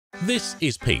This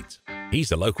is Pete.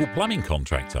 He's a local plumbing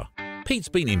contractor. Pete's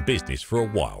been in business for a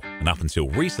while, and up until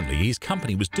recently his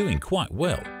company was doing quite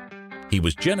well. He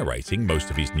was generating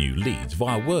most of his new leads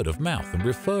via word of mouth and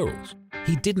referrals.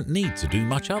 He didn't need to do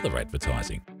much other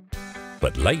advertising.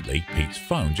 But lately, Pete's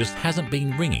phone just hasn't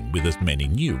been ringing with as many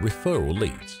new referral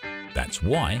leads. That's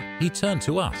why he turned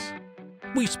to us.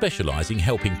 We specialize in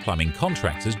helping plumbing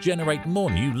contractors generate more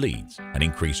new leads and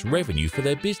increase revenue for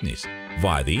their business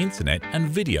via the internet and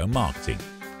video marketing.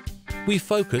 We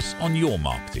focus on your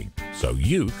marketing so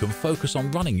you can focus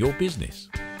on running your business.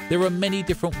 There are many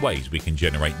different ways we can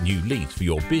generate new leads for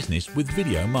your business with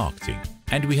video marketing,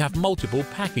 and we have multiple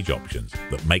package options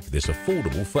that make this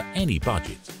affordable for any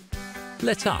budget.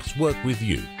 Let us work with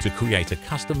you to create a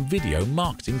custom video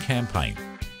marketing campaign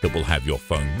that will have your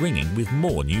phone ringing with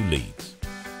more new leads.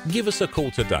 Give us a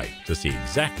call today to see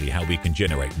exactly how we can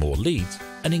generate more leads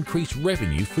and increase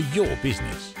revenue for your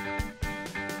business.